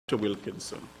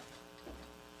Wilkinson.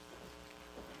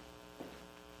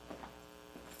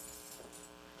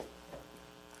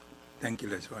 Thank you,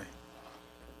 Leslie.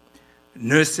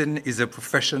 Nursing is a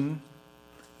profession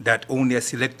that only a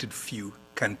selected few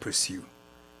can pursue.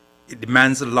 It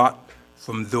demands a lot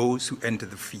from those who enter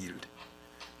the field.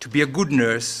 To be a good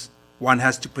nurse, one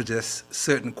has to possess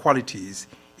certain qualities,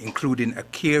 including a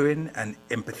caring and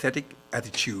empathetic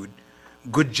attitude,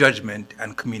 good judgment,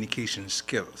 and communication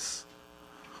skills.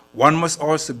 One must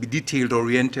also be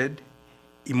detail-oriented,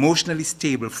 emotionally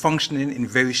stable, functioning in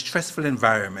very stressful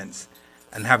environments,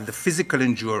 and have the physical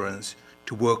endurance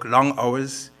to work long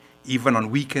hours, even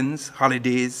on weekends,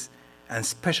 holidays, and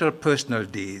special personal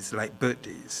days like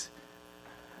birthdays.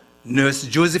 Nurse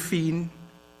Josephine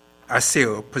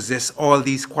Arceo possessed all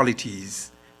these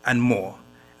qualities and more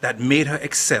that made her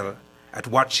excel at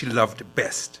what she loved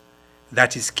best,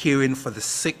 that is caring for the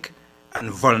sick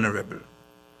and vulnerable.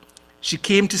 She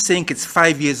came to St. Kitts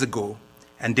 5 years ago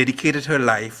and dedicated her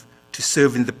life to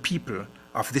serving the people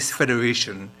of this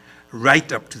federation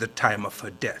right up to the time of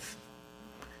her death.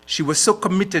 She was so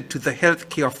committed to the health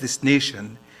care of this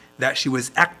nation that she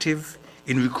was active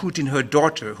in recruiting her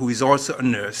daughter, who is also a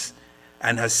nurse,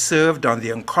 and has served on the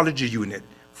oncology unit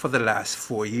for the last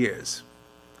 4 years.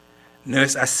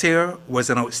 Nurse Arceo was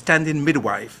an outstanding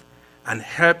midwife and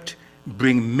helped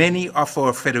bring many of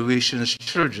our Federation's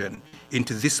children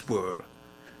into this world,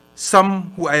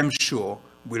 some who I am sure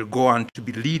will go on to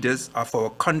be leaders of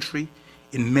our country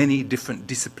in many different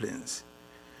disciplines.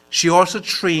 She also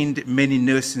trained many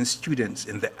nursing students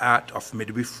in the art of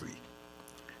midwifery.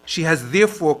 She has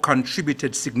therefore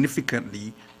contributed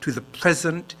significantly to the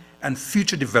present and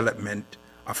future development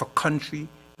of a country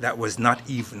that was not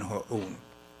even her own.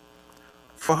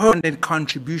 For her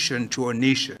contribution to our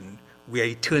nation, we are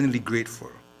eternally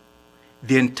grateful.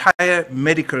 The entire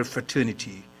medical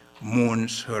fraternity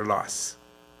mourns her loss.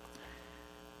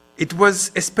 It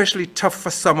was especially tough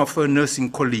for some of her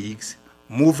nursing colleagues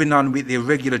moving on with their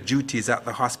regular duties at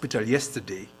the hospital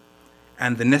yesterday,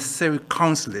 and the necessary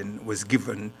counseling was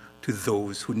given to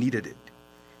those who needed it.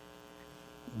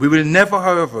 We will never,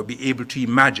 however, be able to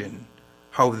imagine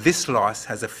how this loss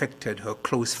has affected her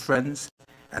close friends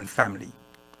and family.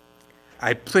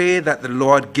 I pray that the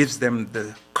Lord gives them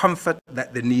the comfort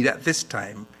that they need at this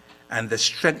time and the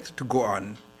strength to go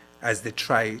on as they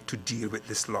try to deal with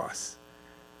this loss.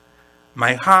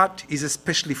 My heart is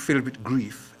especially filled with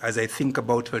grief as I think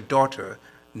about her daughter,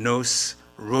 Nurse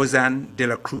Roseanne de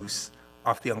la Cruz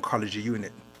of the oncology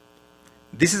unit.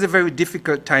 This is a very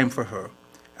difficult time for her,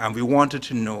 and we want her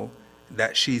to know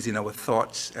that she's in our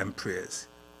thoughts and prayers.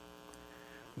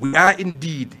 We are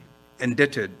indeed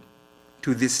indebted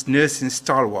to this nursing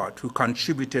stalwart who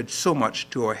contributed so much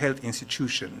to our health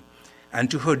institution, and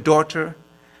to her daughter,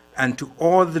 and to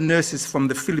all the nurses from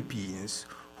the Philippines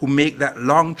who make that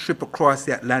long trip across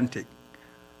the Atlantic,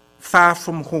 far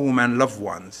from home and loved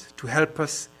ones, to help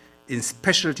us in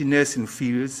specialty nursing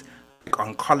fields like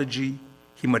oncology,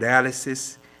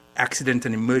 hemodialysis, accident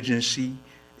and emergency,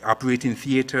 operating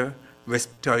theater,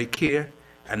 respiratory care,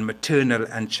 and maternal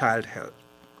and child health.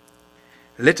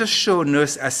 Let us show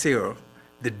Nurse Arceo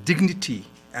the dignity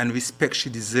and respect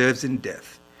she deserves in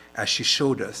death, as she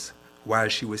showed us while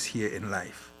she was here in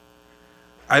life.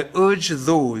 I urge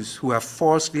those who have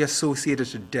falsely associated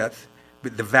her death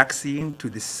with the vaccine to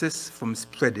desist from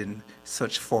spreading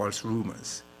such false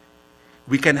rumors.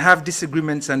 We can have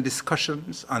disagreements and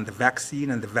discussions on the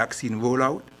vaccine and the vaccine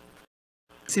rollout.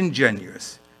 It's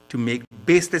ingenuous to make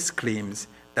baseless claims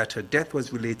that her death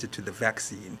was related to the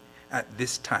vaccine at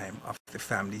this time of the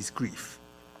family's grief.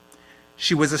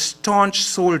 She was a staunch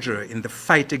soldier in the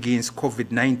fight against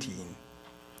COVID-19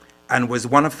 and was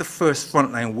one of the first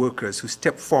frontline workers who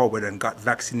stepped forward and got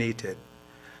vaccinated,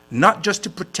 not just to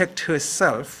protect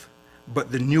herself,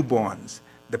 but the newborns,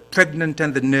 the pregnant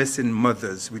and the nursing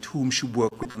mothers with whom she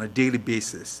worked with on a daily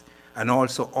basis, and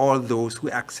also all those who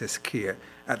access care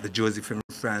at the Josephine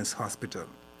Hospital.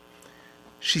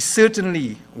 She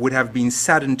certainly would have been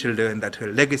saddened to learn that her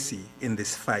legacy in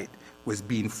this fight was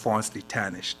being falsely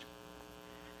tarnished.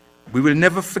 We will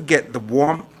never forget the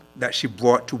warmth that she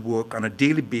brought to work on a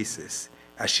daily basis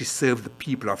as she served the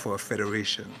people of our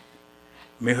Federation.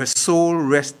 May her soul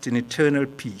rest in eternal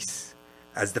peace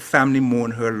as the family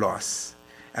mourn her loss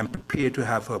and prepare to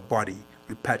have her body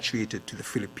repatriated to the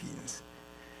Philippines.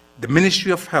 The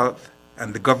Ministry of Health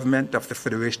and the government of the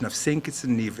Federation of St. Kitts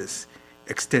and Nevis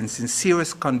extend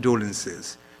sincerest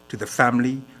condolences to the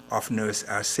family of Nurse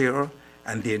Arceo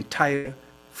and the entire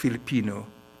Filipino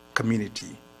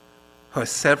community. Her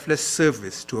selfless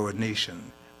service to our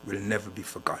nation will never be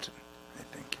forgotten.